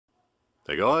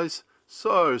Hey guys,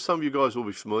 so some of you guys will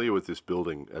be familiar with this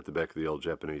building at the back of the old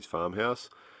Japanese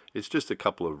farmhouse. It's just a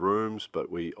couple of rooms,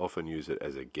 but we often use it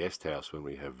as a guest house when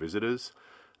we have visitors.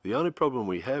 The only problem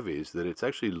we have is that it's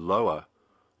actually lower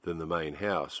than the main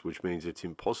house, which means it's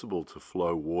impossible to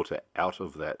flow water out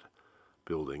of that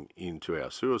building into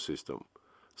our sewer system.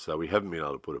 So we haven't been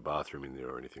able to put a bathroom in there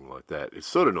or anything like that. It's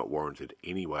sort of not warranted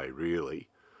anyway, really.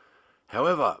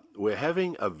 However, we're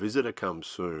having a visitor come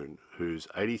soon who's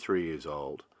 83 years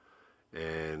old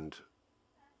and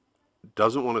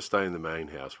doesn't want to stay in the main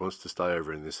house, wants to stay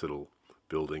over in this little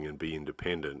building and be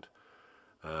independent,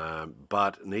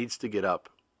 but needs to get up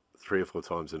 3 or 4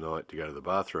 times a night to go to the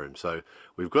bathroom. So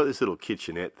we've got this little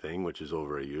kitchenette thing, which is all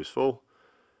very useful.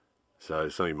 So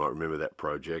some of you might remember that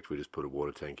project. We just put a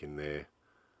water tank in there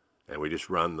and we just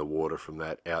run the water from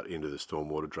that out into the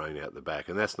stormwater drain out the back.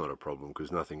 And that's not a problem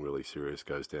because nothing really serious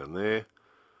goes down there.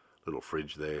 Little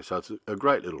fridge there. So it's a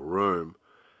great little room.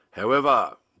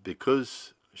 However,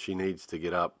 because she needs to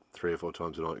get up 3 or 4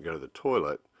 times a night and go to the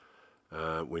toilet,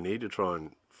 we need to try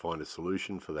and find a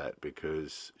solution for that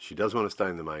because she does want to stay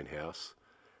in the main house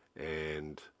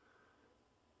and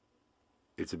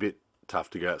it's a bit tough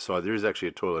to go outside. There is actually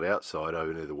a toilet outside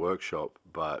over near the workshop,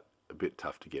 but a bit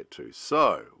tough to get to.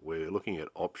 So we're looking at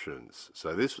options.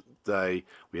 So this day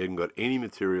we hadn't got any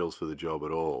materials for the job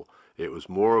at all. It was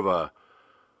more of a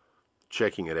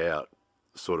checking it out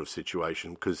sort of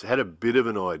situation because had a bit of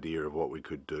an idea of what we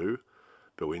could do,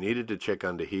 but we needed to check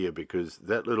under here because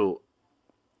that little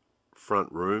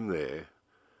front room there,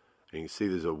 and you can see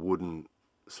there's a wooden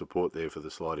support there for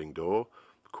the sliding door.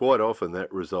 Quite often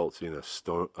that results in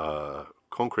a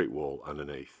concrete wall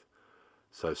underneath.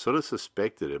 So sort of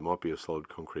suspected it might be a solid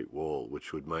concrete wall,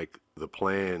 which would make the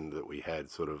plan that we had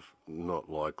sort of not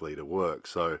likely to work.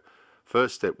 So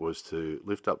first step was to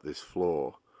lift up this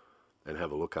floor and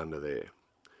have a look under there.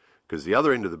 Because the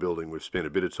other end of the building, we've spent a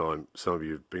bit of time, some of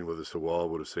you who've been with us a while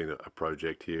would have seen a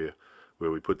project here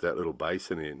where we put that little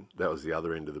basin in. That was the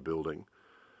other end of the building.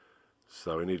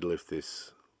 So we need to lift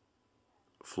this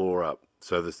floor up.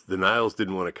 So the nails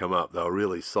didn't want to come up. They were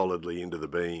really solidly into the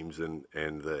beams and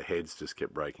the heads just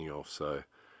kept breaking off. So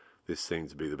this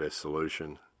seems to be the best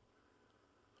solution.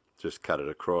 Just cut it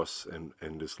across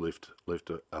and just lift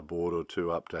a board or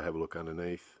two up to have a look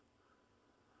underneath.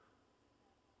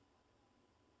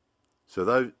 So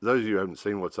those of you who haven't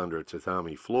seen what's under a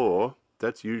tatami floor,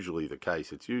 that's usually the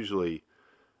case. It's usually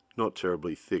not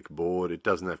terribly thick board. It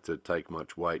doesn't have to take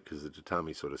much weight because the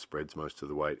tatami sort of spreads most of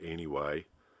the weight anyway.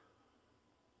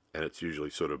 And it's usually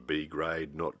sort of B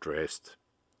grade, not dressed,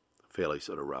 fairly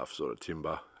sort of rough sort of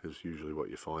timber is usually what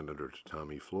you find under a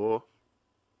tatami floor.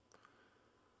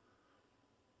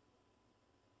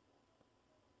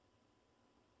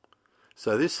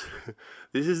 So this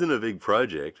isn't a big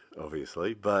project,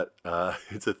 obviously, but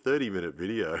it's a 30-minute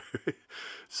video.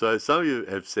 So some of you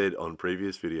have said on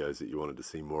previous videos that you wanted to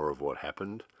see more of what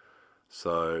happened.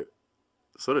 So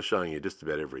sort of showing you just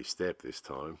about every step this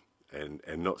time and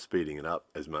not speeding it up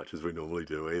as much as we normally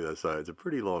do either. So it's a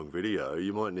pretty long video.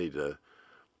 You might need to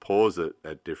pause it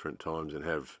at different times and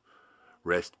have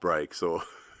rest breaks or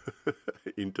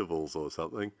intervals or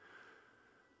something.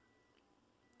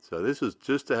 So this was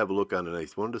just to have a look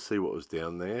underneath. Wanted to see what was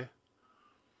down there.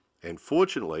 And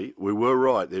fortunately, we were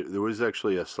right. There was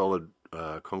actually a solid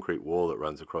concrete wall that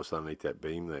runs across underneath that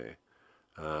beam there.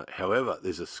 However,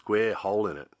 there's a square hole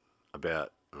in it,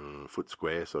 about a foot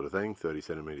square sort of thing, 30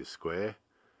 centimetres square.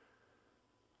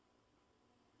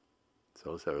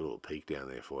 So let's have a little peek down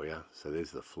there for you. So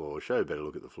there's the floor. I'll show you a better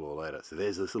look at the floor later. So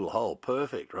there's this little hole.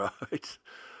 Perfect, right?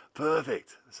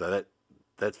 Perfect. So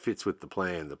that fits with the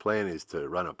plan. The plan is to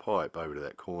run a pipe over to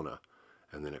that corner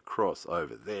and then across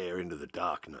over there into the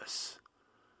darkness.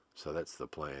 So that's the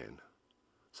plan.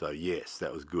 So yes,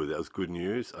 that was good. That was good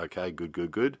news. Okay, good,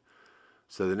 good, good.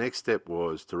 So the next step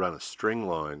was to run a string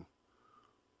line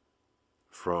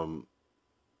from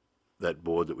that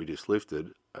board that we just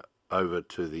lifted over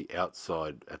to the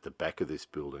outside at the back of this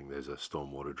building. There's a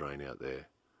stormwater drain out there.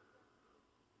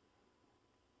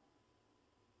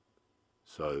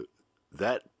 So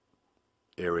that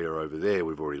area over there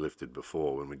we've already lifted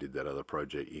before when we did that other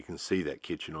project. You can see that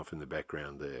kitchen off in the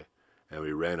background there. And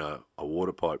we ran a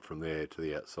water pipe from there to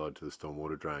the outside to the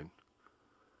stormwater drain.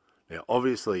 Now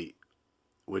obviously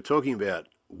we're talking about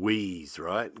wees,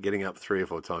 right? Getting up 3 or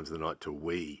 4 times a night to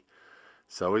wee.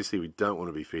 So obviously we don't want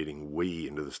to be feeding wee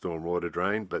into the stormwater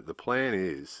drain, but the plan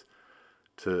is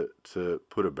to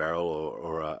put a barrel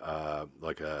or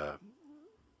like a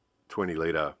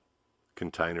 20-litre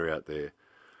container out there,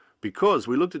 because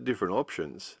we looked at different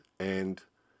options and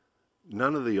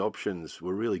none of the options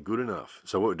were really good enough.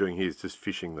 So what we're doing here is just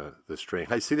fishing the string.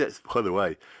 Hey, see that, by the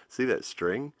way, see that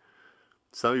string?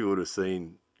 Some of you would have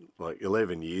seen like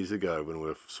 11 years ago when we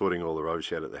were sorting all the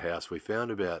rubbish out at the house, we found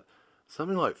about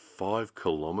something like 5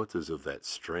 kilometres of that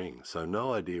string. So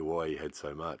no idea why he had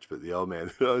so much, but the old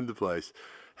man who owned the place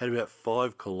had about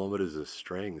 5 kilometres of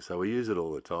string. So we use it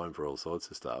all the time for all sorts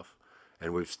of stuff.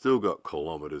 And we've still got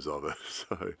kilometres of it.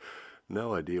 So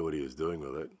no idea what he was doing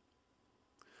with it.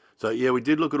 So yeah, we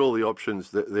did look at all the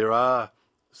options. There are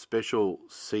special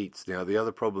seats. Now, the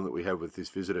other problem that we have with this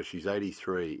visitor, she's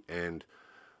 83 and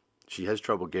she has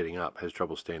trouble getting up, has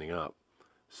trouble standing up.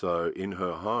 So in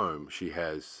her home, she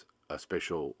has a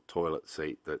special toilet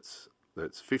seat that's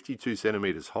 52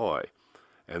 centimetres high,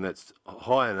 and that's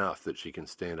high enough that she can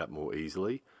stand up more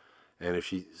easily. And if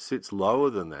she sits lower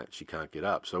than that, she can't get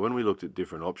up. So when we looked at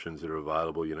different options that are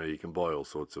available, you know, you can buy all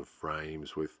sorts of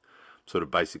frames with sort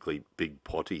of basically big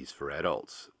potties for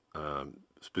adults,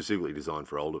 specifically designed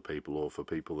for older people or for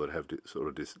people that have sort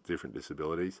of different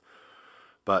disabilities.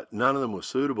 But none of them were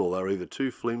suitable. They were either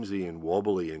too flimsy and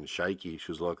wobbly and shaky,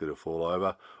 she was likely to fall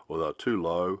over, or they were too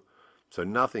low. So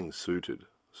nothing suited.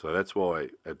 So that's why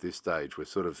at this stage we're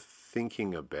sort of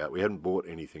thinking about, we hadn't bought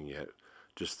anything yet,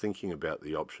 just thinking about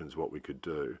the options, what we could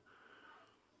do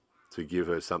to give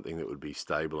her something that would be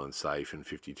stable and safe and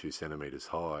 52 centimetres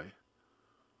high.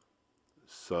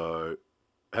 So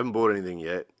haven't bought anything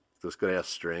yet. Just got our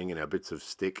string and our bits of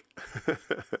stick.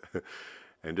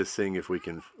 And just seeing if we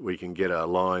can get a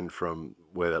line from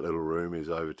where that little room is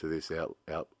over to this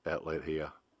outlet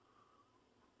here.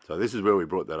 So this is where we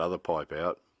brought that other pipe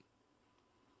out.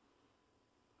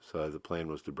 So the plan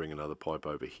was to bring another pipe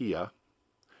over here.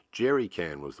 Jerry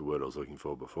can was the word I was looking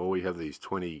for before. We have these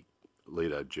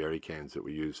 20-litre jerry cans that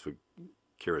we use for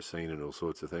kerosene and all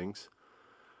sorts of things.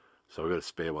 So we've got to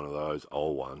spare one of those,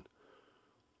 old one.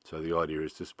 So the idea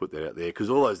is just put that out there,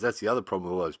 because that's the other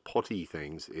problem with all those potty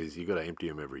things is you've got to empty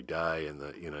them every day, and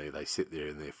they sit there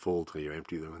and they're full till you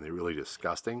empty them, and they're really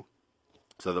disgusting.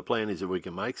 So the plan is if we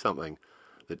can make something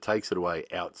that takes it away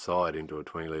outside into a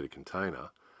 20-litre container,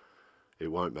 it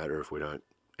won't matter if we don't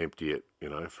empty it,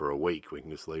 for a week. We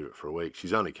can just leave it for a week.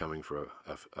 She's only coming for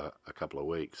a couple of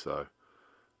weeks, so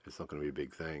it's not going to be a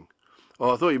big thing.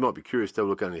 Oh, I thought you might be curious to have a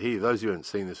look under here. Those of you who haven't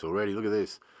seen this already, look at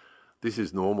this. This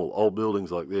is normal. Old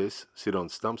buildings like this sit on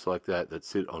stumps like that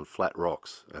sit on flat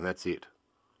rocks, and that's it.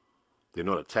 They're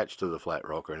not attached to the flat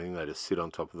rock or anything. They just sit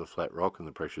on top of the flat rock, and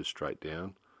the pressure's straight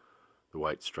down. The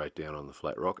weight's straight down on the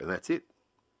flat rock, and that's it.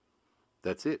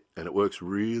 That's it. And it works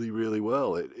really, really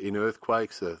well. In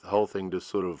earthquakes, the whole thing just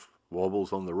sort of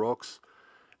wobbles on the rocks.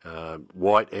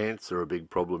 White ants are a big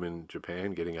problem in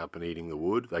Japan, getting up and eating the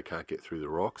wood. They can't get through the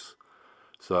rocks.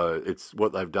 So it's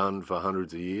what they've done for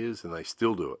hundreds of years, and they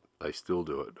still do it. They still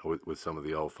do it with some of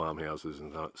the old farmhouses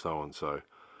and so on. So,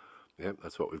 yeah,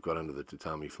 that's what we've got under the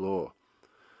tatami floor.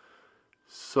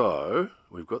 So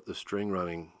we've got the string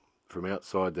running from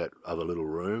outside that other little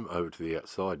room over to the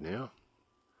outside now.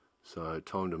 So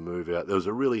time to move out. There was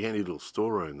a really handy little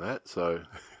storeroom, that. So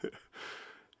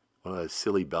one of those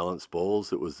silly balance balls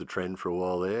that was the trend for a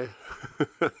while there.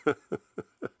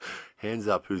 Hands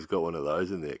up who's got one of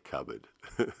those in their cupboard.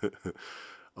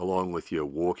 Along with your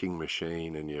walking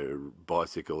machine and your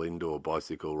indoor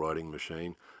bicycle riding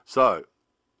machine. So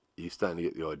you're starting to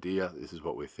get the idea. This is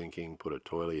what we're thinking. Put a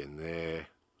toilet in there.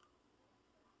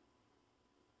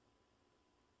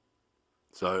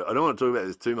 So I don't want to talk about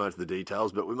this too much, the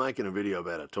details, but we're making a video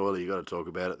about a toilet. You've got to talk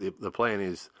about it. The plan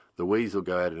is the wheeze will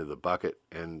go out into the bucket,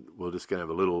 and we're just going to have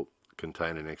a little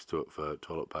container next to it for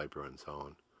toilet paper and so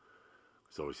on.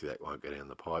 Because obviously that won't go down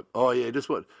the pipe. Oh yeah,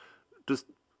 just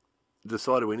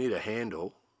decided we need a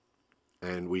handle,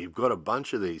 and we've got a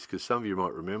bunch of these, because some of you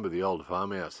might remember the old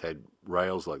farmhouse had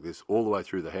rails like this all the way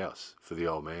through the house for the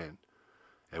old man,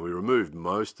 and we removed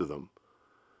most of them,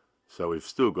 so we've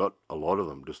still got a lot of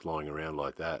them just lying around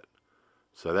like that.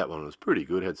 So that one was pretty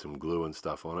good, had some glue and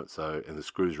stuff on it, and the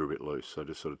screws were a bit loose, so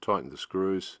just sort of tightened the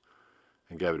screws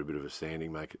and gave it a bit of a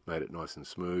sanding, made it nice and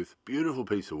smooth. Beautiful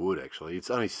piece of wood, actually. It's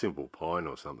only simple pine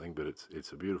or something, but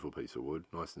it's a beautiful piece of wood,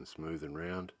 nice and smooth and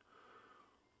round.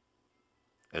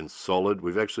 And solid.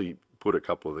 We've actually put a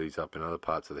couple of these up in other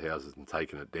parts of the houses and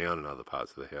taken it down in other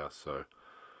parts of the house, so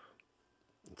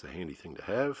it's a handy thing to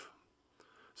have.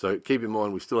 So keep in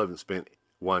mind, we still haven't spent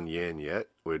 1 yen yet.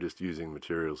 We're just using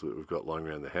materials that we've got lying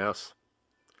around the house.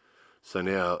 So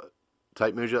now,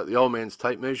 tape measure. The old man's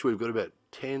tape measure, we've got about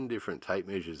 10 different tape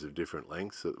measures of different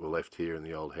lengths that were left here in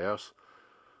the old house.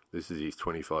 This is his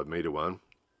 25-metre one.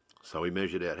 So we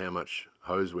measured out how much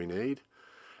hose we need.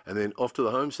 And then off to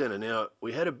the home centre. Now,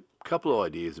 we had a couple of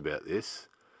ideas about this.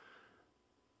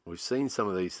 We've seen some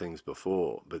of these things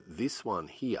before, but this one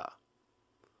here,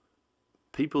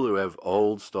 people who have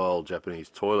old style Japanese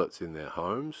toilets in their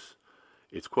homes,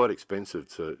 it's quite expensive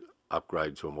to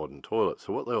upgrade to a modern toilet.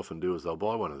 So what they often do is they'll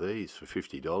buy one of these for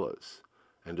 $50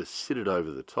 and just sit it over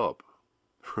the top,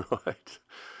 right?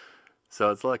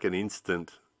 So it's like an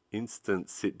instant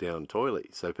sit down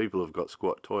toilet. So people who've got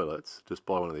squat toilets just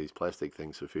buy one of these plastic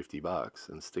things for $50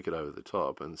 and stick it over the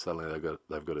top, and suddenly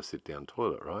they've got a sit down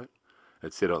toilet, right?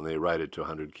 It's set on there rated to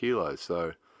 100 kilos, so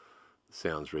it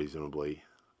sounds reasonably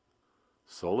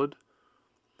solid.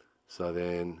 So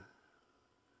then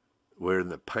we're in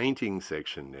the painting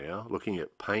section now, looking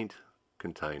at paint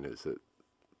containers that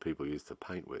people used to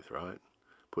paint with, right?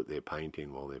 Put their paint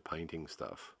in while they're painting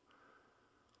stuff.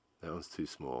 That one's too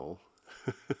small.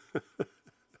 It's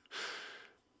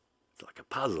like a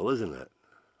puzzle, isn't it?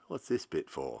 What's this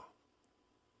bit for?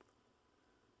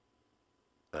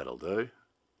 That'll do.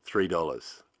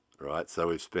 $3, right? So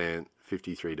we've spent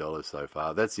 $53 so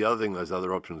far. That's the other thing, those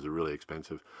other options are really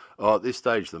expensive. Oh, at this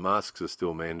stage, the masks are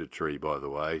still mandatory, by the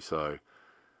way, so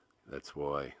that's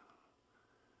why.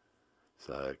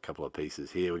 So a couple of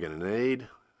pieces here we're going to need.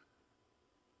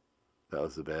 That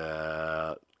was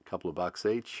about a couple of bucks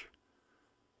each.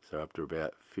 So up to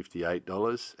about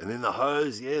 $58. And then the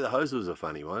hose, yeah, the hose was a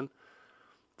funny one.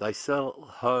 They sell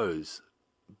hose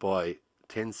by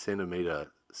 10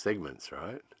 centimetre segments,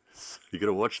 right? So you got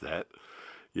to watch that.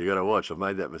 You got to watch. I've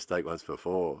made that mistake once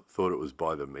before. Thought it was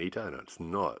by the meter, and it's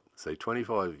not. So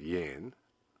 25 yen,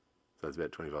 so it's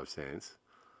about 25 cents.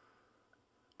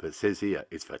 But it says here,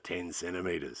 it's for 10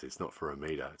 centimetres. It's not for a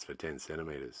metre, it's for 10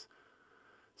 centimetres.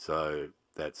 So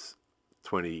that's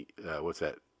what's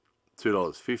that?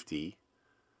 $2.50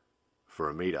 for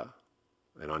a metre,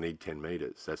 and I need 10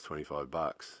 metres. That's $25.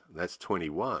 And that's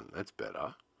 21. That's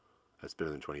better. That's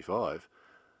better than 25.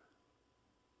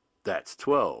 That's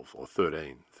 12 or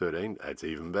 13. 13, that's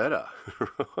even better,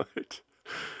 right?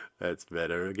 That's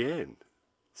better again.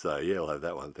 So yeah, I'll have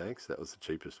that one, thanks. That was the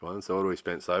cheapest one. So what have we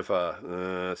spent so far?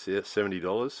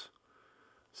 $70.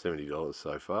 $70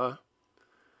 so far.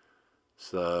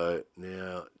 So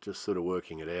now just sort of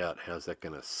working it out. How's that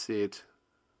going to sit?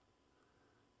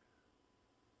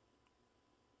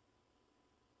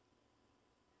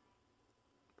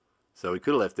 So we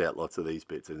could have left out lots of these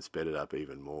bits and sped it up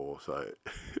even more. So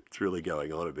it's really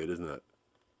going on a bit, isn't it?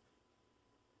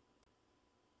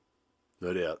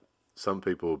 No doubt some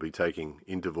people will be taking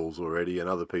intervals already, and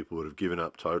other people would have given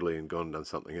up totally and gone and done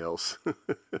something else.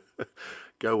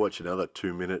 Go watch another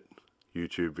 2-minute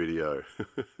YouTube video.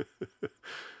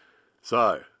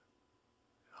 So,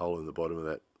 hole in the bottom of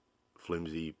that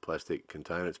flimsy plastic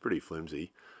container. It's pretty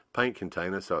flimsy. Paint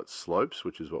container, so it slopes,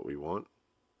 which is what we want.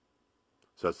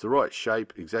 So it's the right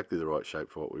shape, exactly the right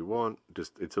shape for what we want.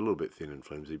 Just it's a little bit thin and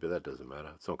flimsy, but that doesn't matter.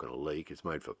 It's not going to leak. It's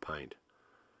made for paint.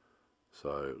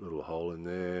 So little hole in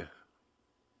there.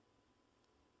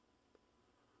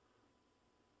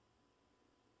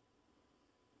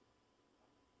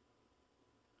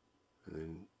 And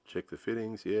then check the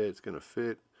fittings. Yeah, it's going to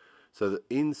fit. So the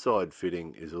inside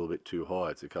fitting is a little bit too high.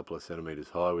 It's a couple of centimetres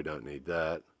high. We don't need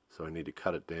that. So I need to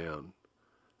cut it down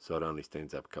so it only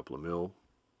stands up a couple of mil.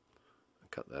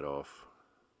 Cut that off.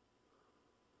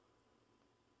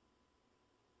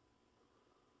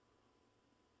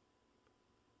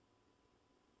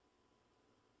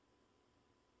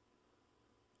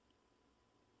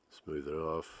 Smooth it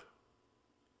off.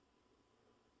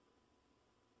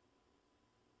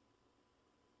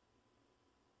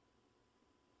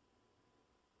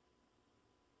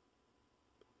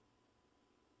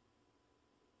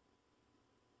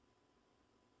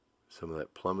 Some of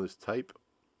that plumber's tape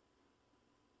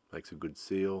makes a good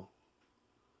seal.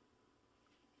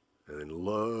 And then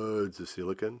loads of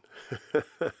silicone.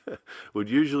 We'd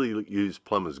usually use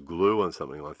plumber's glue on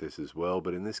something like this as well,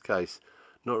 but in this case,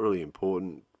 not really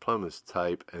important. Plumber's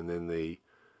tape and then the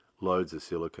loads of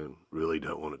silicone. Really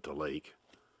don't want it to leak.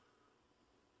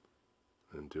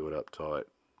 And do it up tight.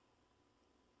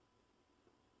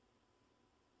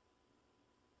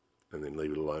 And then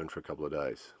leave it alone for a couple of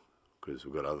days because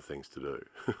we've got other things to do.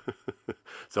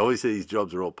 So obviously these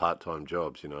jobs are all part-time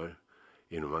jobs, you know,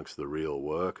 in amongst the real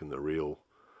work and the real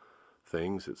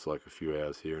things. It's like a few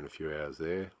hours here and a few hours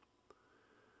there.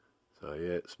 So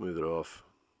yeah, smooth it off.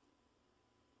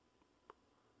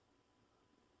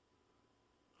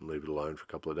 And leave it alone for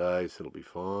a couple of days, it'll be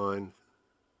fine.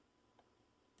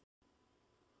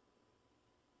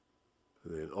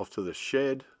 And then off to the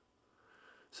shed.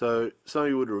 So some of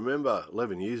you would remember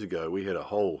 11 years ago we had a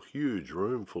whole huge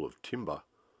room full of timber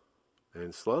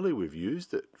And slowly we've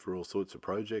used it for all sorts of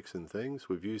projects and things.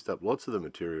 We've used up lots of the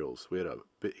materials. We had a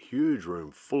huge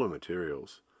room full of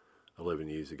materials 11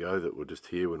 years ago that were just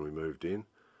here when we moved in.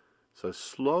 So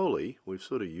slowly we've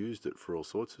sort of used it for all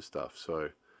sorts of stuff.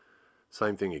 So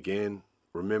same thing again.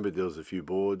 Remembered there was a few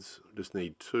boards. Just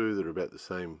need two that are about the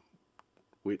same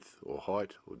width or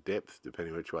height or depth,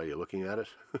 depending which way you're looking at it.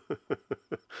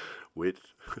 Width.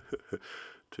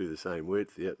 Two the same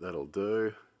width. Yep, that'll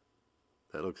do.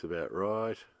 That looks about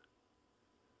right.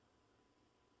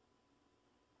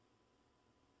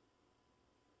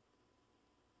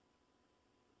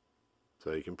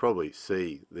 So you can probably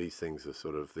see these things are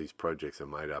sort of, these projects are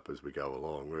made up as we go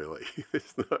along, really.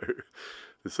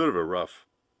 There's sort of a rough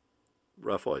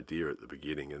idea at the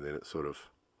beginning, and then it's sort of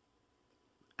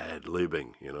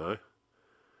ad-libbing, you know.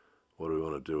 What do we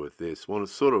want to do with this? Want it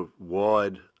sort of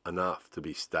wide enough to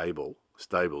be stable.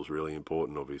 Stable's really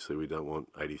important, obviously. We don't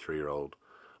want 83-year-old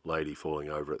lady falling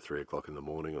over at 3 o'clock in the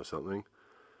morning or something.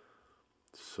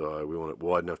 So we want it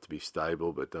wide enough to be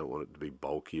stable, but don't want it to be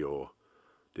bulky or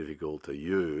difficult to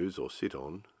use or sit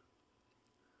on.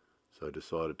 So I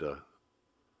decided to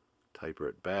taper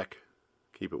it back,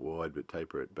 keep it wide but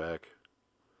taper it back.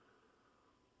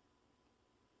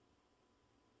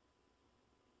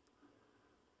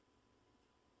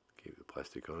 Keep the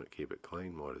plastic on it, keep it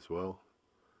clean, might as well.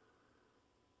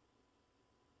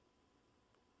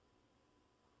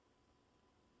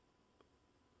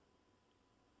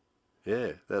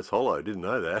 Yeah, that's hollow, didn't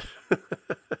know that.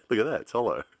 Look at that, it's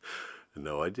hollow.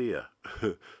 No idea.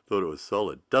 Thought it was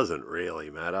solid. Doesn't really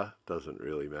matter. Doesn't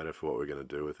really matter for what we're going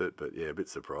to do with it. But yeah, a bit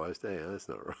surprised. Hey, that's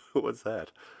not right. What's that?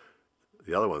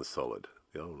 The other one's solid.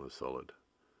 The other one was solid.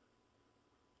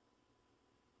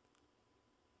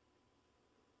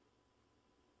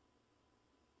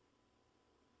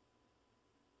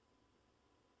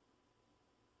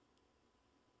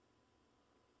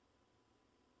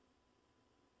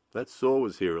 That saw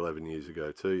was here 11 years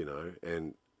ago too, you know,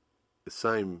 and the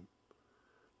same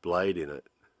blade in it,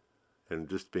 and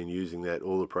just been using that.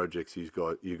 All the projects you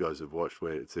guys have watched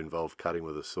where it's involved cutting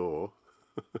with a saw,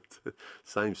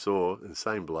 same saw and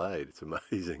same blade. It's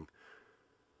amazing.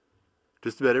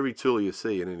 Just about every tool you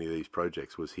see in any of these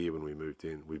projects was here when we moved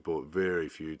in. We bought very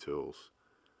few tools.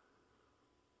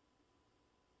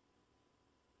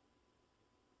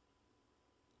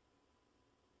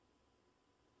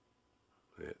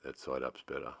 Yeah, that side up's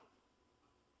better.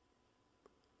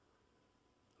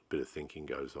 Bit of thinking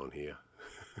goes on here.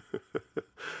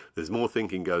 There's more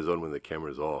thinking goes on when the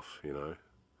camera's off, you know.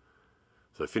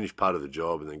 So finish part of the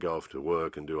job and then go off to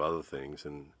work and do other things,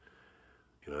 and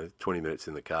you know, 20 minutes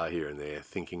in the car here and there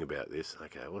thinking about this.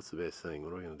 Okay, what's the best thing?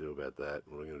 What are we going to do about that?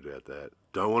 What are we going to do about that?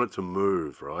 Don't want it to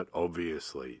move, right?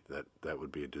 Obviously, that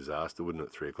would be a disaster, wouldn't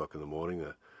it? 3 o'clock in the morning,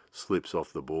 that slips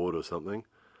off the board or something.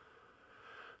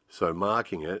 So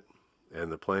marking it,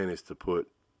 and the plan is to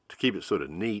keep it sort of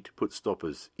neat, put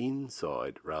stoppers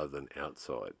inside rather than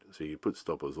outside. So you could put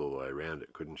stoppers all the way around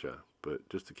it, couldn't you? But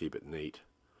just to keep it neat.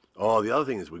 Oh, the other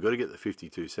thing is we've got to get the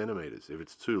 52 centimetres. If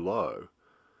it's too low,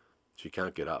 she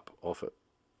can't get up off it.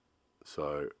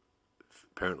 So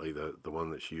apparently the one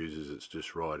that she uses, it's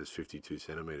just right, is 52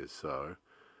 centimetres. So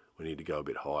we need to go a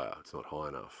bit higher. It's not high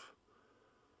enough.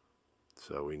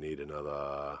 So we need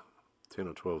another 10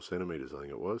 or 12 centimetres, I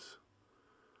think it was.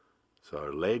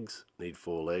 So legs, need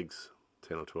 4 legs,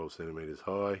 10 or 12 centimetres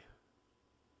high.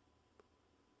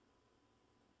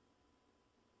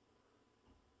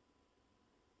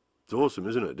 It's awesome,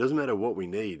 isn't it? It doesn't matter what we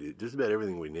need. Just about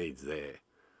everything we need's there.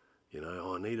 You know,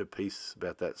 oh, I need a piece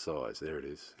about that size. There it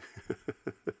is.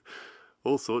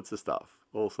 All sorts of stuff.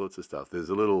 All sorts of stuff. There's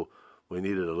a little, we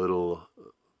needed a little,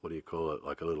 what do you call it?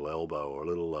 Like a little elbow or a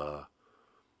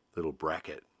little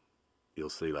bracket. You'll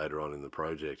see later on in the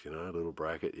project, you know, a little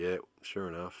bracket. Yeah, sure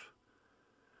enough.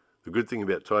 The good thing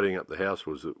about tidying up the house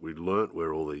was that we learnt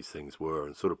where all these things were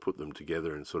and sort of put them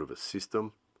together in sort of a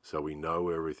system so we know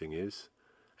where everything is,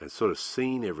 and sort of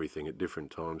seen everything at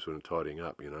different times when tidying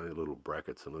up, you know, little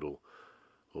brackets and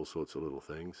all sorts of little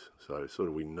things. So sort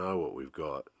of we know what we've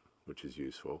got, which is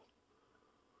useful.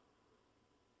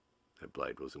 That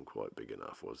blade wasn't quite big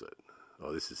enough, was it?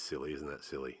 Oh, this is silly, isn't that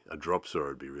silly? A drop saw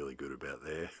would be really good about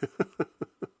there.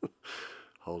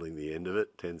 Holding the end of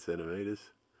it, 10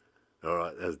 centimetres. All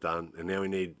right, that's done. And now we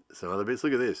need some other bits.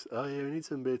 Look at this. Oh, yeah, we need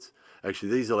some bits.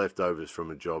 Actually, these are leftovers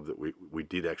from a job that we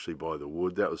did actually buy the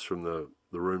wood. That was from the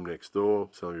room next door.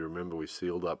 Some of you remember we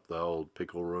sealed up the old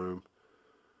pickle room.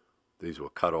 These were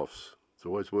cut-offs. It's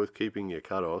always worth keeping your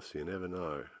cut-offs. You never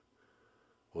know.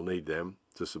 We'll need them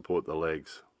to support the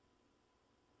legs.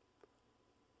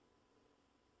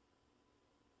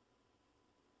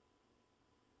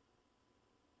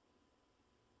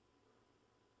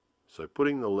 So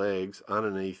putting the legs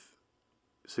underneath,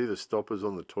 see the stoppers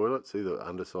on the toilet? See the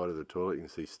underside of the toilet? You can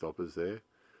see stoppers there.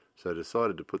 So I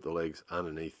decided to put the legs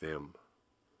underneath them.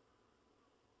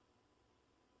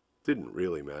 Didn't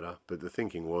really matter, but the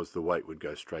thinking was the weight would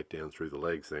go straight down through the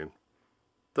legs then.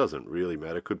 Doesn't really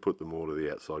matter, could put them more to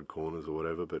the outside corners or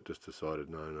whatever, but just decided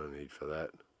no need for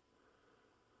that.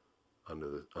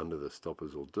 Under the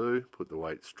stoppers will do. Put the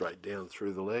weight straight down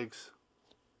through the legs.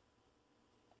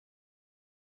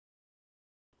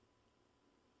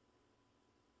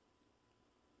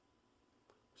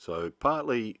 So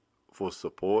partly for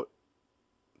support,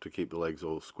 to keep the legs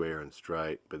all square and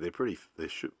straight, but they're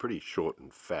pretty short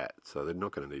and fat, so they're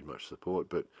not going to need much support.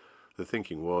 But the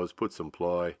thinking was put some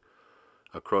ply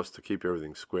across to keep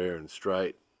everything square and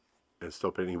straight and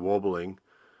stop any wobbling,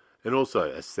 and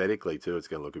also aesthetically too, it's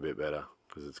going to look a bit better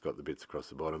because it's got the bits across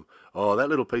the bottom. Oh, that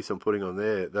little piece I'm putting on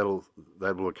there, that'll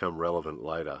become relevant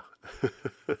later.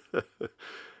 I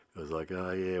was like,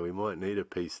 oh yeah, we might need a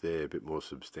piece there, a bit more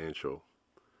substantial.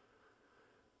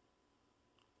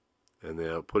 And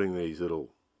now putting these little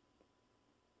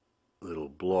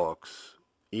blocks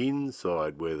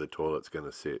inside where the toilet's going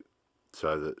to sit,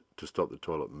 so that to stop the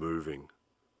toilet moving.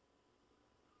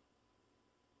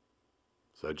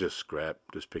 So just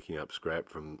picking up scrap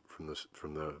from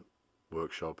the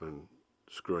workshop and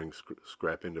screwing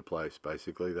scrap into place.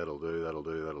 Basically, that'll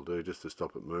do, just to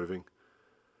stop it moving.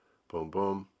 Boom,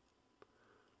 boom.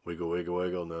 Wiggle, wiggle,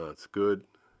 wiggle. No, it's good.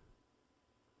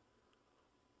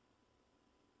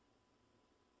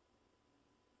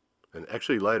 And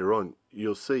actually later on,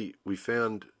 you'll see we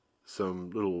found some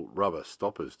little rubber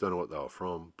stoppers, don't know what they were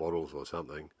from, bottles or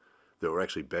something, that were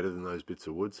actually better than those bits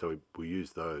of wood, so we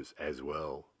used those as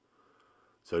well.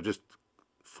 So just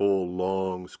 4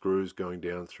 long screws going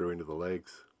down through into the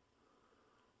legs.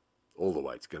 All the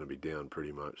weight's going to be down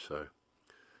pretty much, so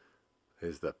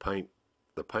there's the paint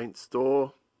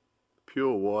store,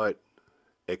 pure white,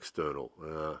 external.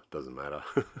 Doesn't matter.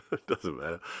 Doesn't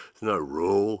matter. There's no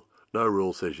rule. No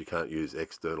rule says you can't use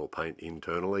external paint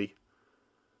internally.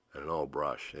 And an old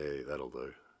brush, yeah, that'll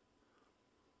do.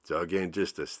 So again,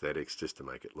 just aesthetics, just to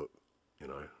make it look, a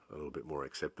little bit more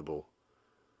acceptable.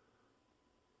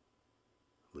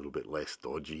 A little bit less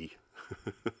dodgy.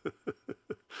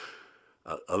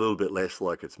 A little bit less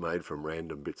like it's made from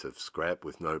random bits of scrap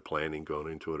with no planning gone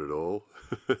into it at all.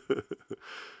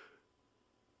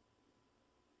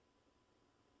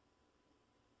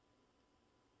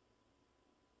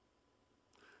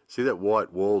 See that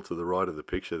white wall to the right of the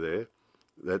picture there?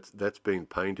 That's been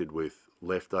painted with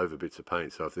leftover bits of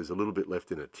paint. So if there's a little bit left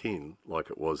in a tin, like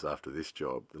it was after this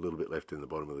job, a little bit left in the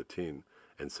bottom of the tin,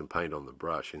 and some paint on the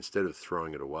brush, instead of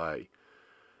throwing it away,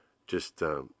 just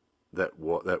that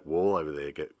wall over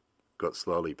there got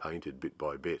slowly painted bit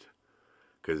by bit,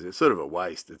 because it's sort of a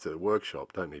waste. It's a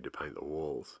workshop, don't need to paint the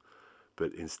walls.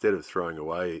 But instead of throwing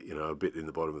away, a bit in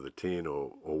the bottom of the tin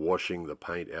or washing the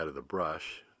paint out of the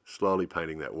brush, slowly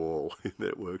painting that wall in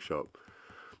that workshop.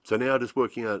 So now just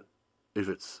working out if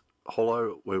it's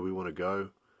hollow where we want to go.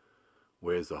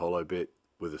 Where's the hollow bit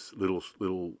with a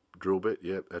little drill bit?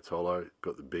 Yep, that's hollow.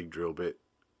 Got the big drill bit.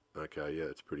 Okay, yeah,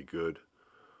 it's pretty good.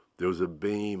 There was a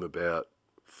beam about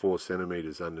 4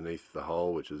 centimeters underneath the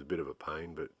hole, which is a bit of a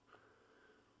pain, but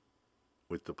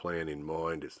with the plan in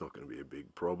mind, it's not going to be a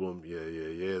big problem.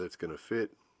 Yeah, that's going to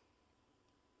fit.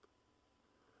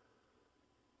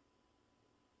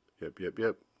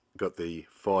 Yep. Got the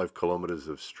 5 kilometers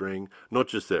of string. Not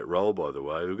just that roll, by the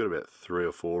way. We've got about 3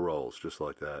 or 4 rolls just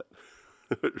like that.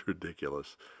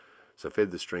 Ridiculous. So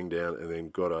fed the string down and then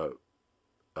got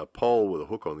a pole with a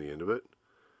hook on the end of it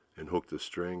and hooked the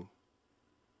string.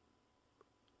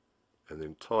 And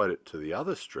then tied it to the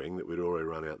other string that we'd already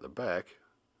run out the back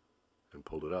and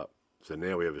pulled it up. So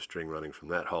now we have a string running from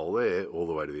that hole there all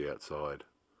the way to the outside.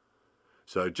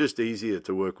 So just easier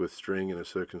to work with string in a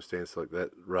circumstance like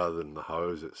that rather than the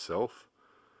hose itself.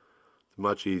 It's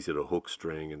much easier to hook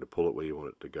string and to pull it where you want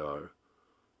it to go,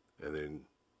 and then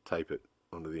tape it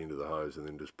onto the end of the hose and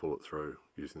then just pull it through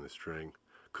using the string.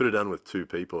 Could have done with 2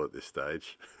 people at this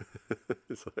stage.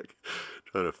 It's like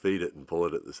trying to feed it and pull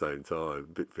it at the same time. A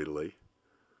bit fiddly.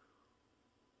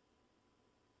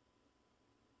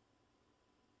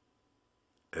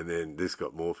 And then this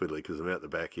got more fiddly because I'm out the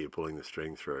back here pulling the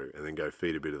string through, and then go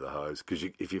feed a bit of the hose. Because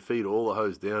if you feed all the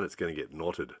hose down, it's going to get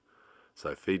knotted.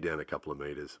 So feed down a couple of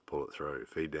meters, pull it through.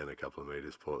 Feed down a couple of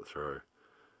meters, pull it through.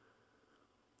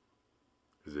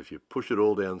 Because if you push it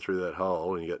all down through that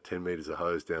hole and you got 10 meters of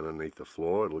hose down underneath the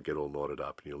floor, it'll get all knotted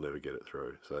up and you'll never get it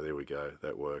through. So there we go.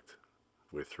 That worked.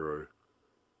 We're through.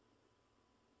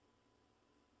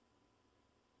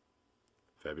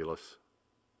 Fabulous.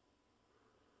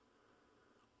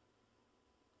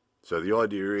 So the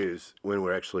idea is when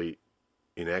we're actually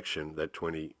in action, that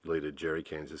 20 litre jerry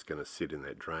can is just going to sit in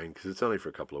that drain because it's only for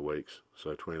a couple of weeks.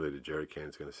 So a 20 litre jerry can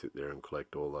is going to sit there and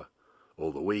collect all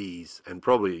the wheeze, and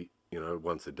probably, you know,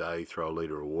 once a day throw a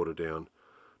litre of water down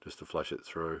just to flush it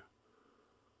through.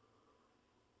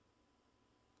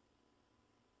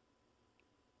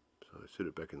 So sit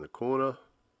it back in the corner.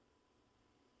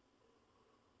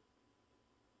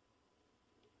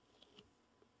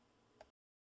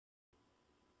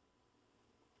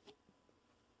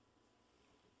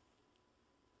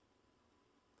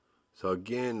 So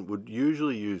again, would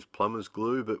usually use plumber's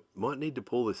glue, but might need to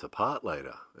pull this apart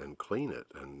later and clean it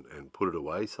and put it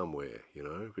away somewhere, you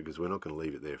know, because we're not going to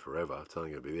leave it there forever. It's only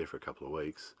going to be there for a couple of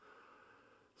weeks.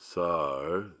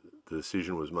 So the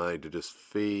decision was made to just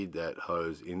feed that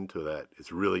hose into that.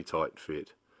 It's a really tight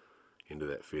fit into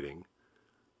that fitting.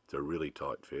 It's a really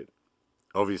tight fit.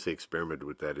 Obviously experimented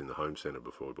with that in the home centre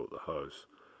before we bought the hose.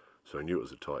 So I knew it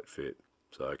was a tight fit.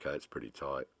 So okay, it's pretty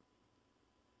tight.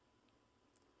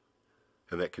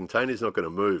 And that container's not going to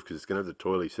move because it's going to have the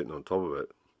toilet sitting on top of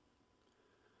it.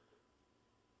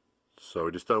 So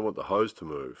we just don't want the hose to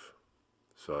move.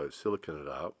 So silicone it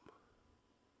up,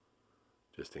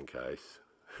 just in case.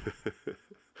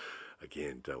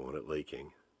 Again, don't want it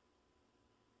leaking.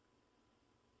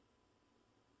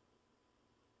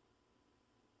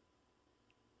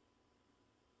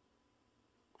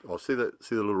 Oh, see the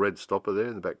little red stopper there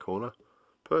in the back corner?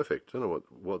 Perfect. Don't know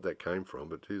what that came from,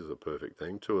 but here's a perfect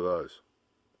thing. 2 of those.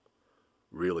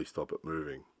 Really stop it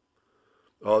moving.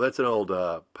 Oh, that's an old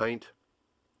paint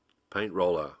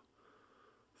roller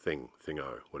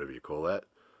thingo, whatever you call that.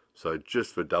 So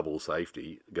just for double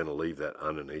safety, going to leave that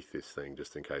underneath this thing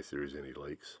just in case there is any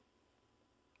leaks.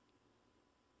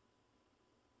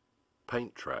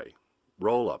 Paint tray.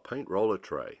 Paint roller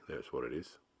tray. That's what it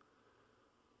is.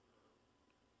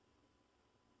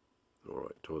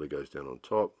 Alright, toilet goes down on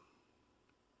top.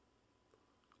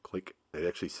 Click. It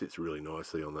actually sits really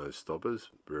nicely on those stoppers,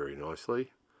 very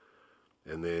nicely.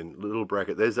 And then little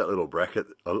bracket, there's that little bracket.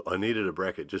 I needed a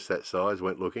bracket just that size,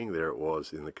 went looking, there it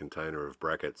was in the container of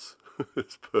brackets.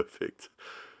 It's perfect.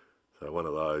 So one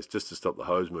of those, just to stop the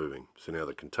hose moving. So now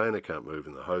the container can't move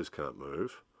and the hose can't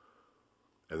move.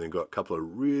 And then got a couple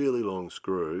of really long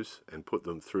screws and put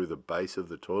them through the base of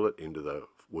the toilet into the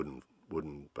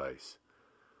wooden base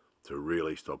to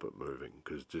really stop it moving,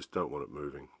 because just don't want it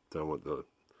moving. Don't want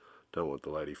the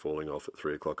lady falling off at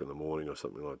 3 o'clock in the morning or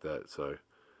something like that. So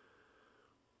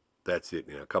that's it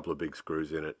now. A couple of big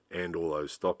screws in it and all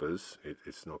those stoppers,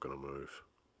 it's not going to move.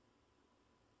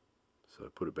 So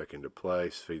put it back into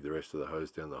place, feed the rest of the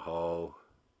hose down the hole.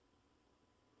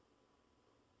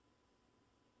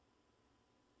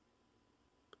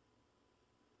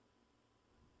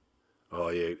 Oh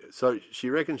yeah, so she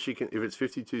reckons she can, if it's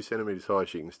 52 centimetres high,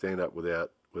 she can stand up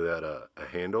without a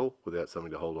handle, without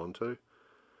something to hold on to.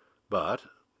 But,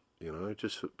 you know,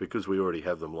 just because we already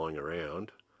have them lying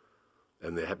around,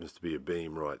 and there happens to be a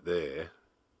beam right there,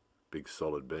 big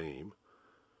solid beam,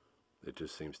 it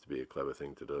just seems to be a clever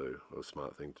thing to do, or a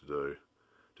smart thing to do,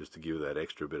 just to give that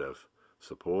extra bit of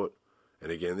support. And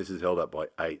again, this is held up by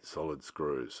 8 solid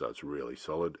screws, so it's really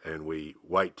solid, and we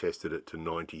weight tested it to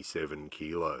 97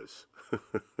 kilos.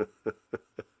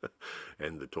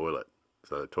 And the toilet.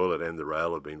 So the toilet and the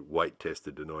rail have been weight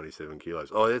tested to 97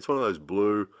 kilos. Oh, that's one of those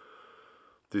blue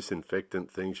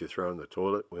disinfectant things you throw in the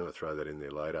toilet. We're going to throw that in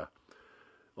there later.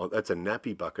 Oh, that's a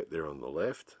nappy bucket there on the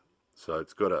left. So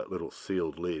it's got a little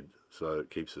sealed lid, so it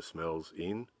keeps the smells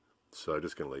in. So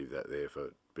just going to leave that there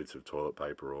for bits of toilet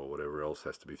paper or whatever else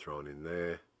has to be thrown in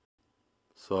there.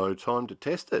 So time to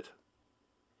test it.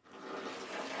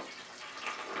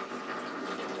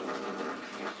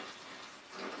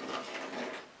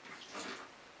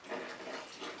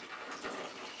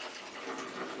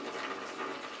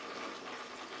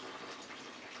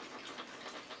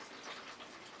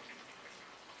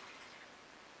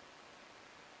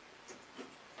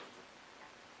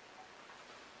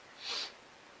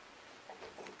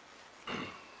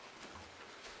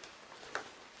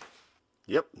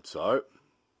 Yep, so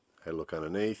had a look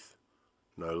underneath,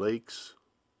 no leaks,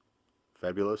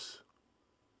 fabulous.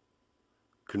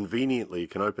 Conveniently, you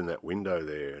can open that window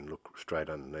there and look straight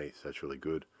underneath, that's really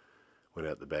good. Went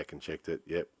out the back and checked it,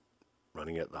 yep,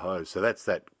 running out the hose. So that's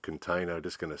that container,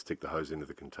 just going to stick the hose into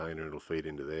the container, it'll feed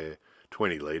into there.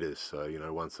 20 litres, so you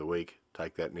know, once a week,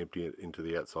 take that and empty it into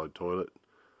the outside toilet.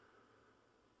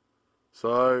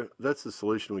 So that's the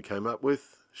solution we came up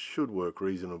with, should work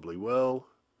reasonably well.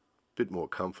 Bit more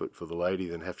comfort for the lady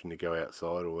than having to go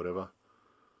outside or whatever,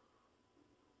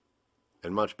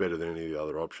 and much better than any of the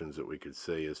other options that we could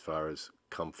see as far as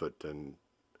comfort and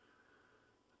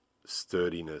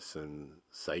sturdiness and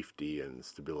safety and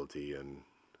stability and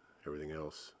everything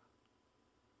else.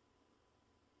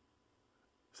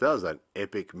 So that was an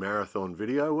epic marathon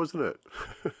video, wasn't it?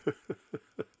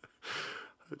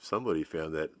 Hope somebody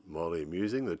found that mildly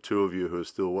amusing. The two of you who are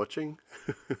still watching,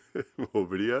 more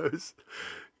videos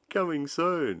coming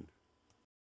soon.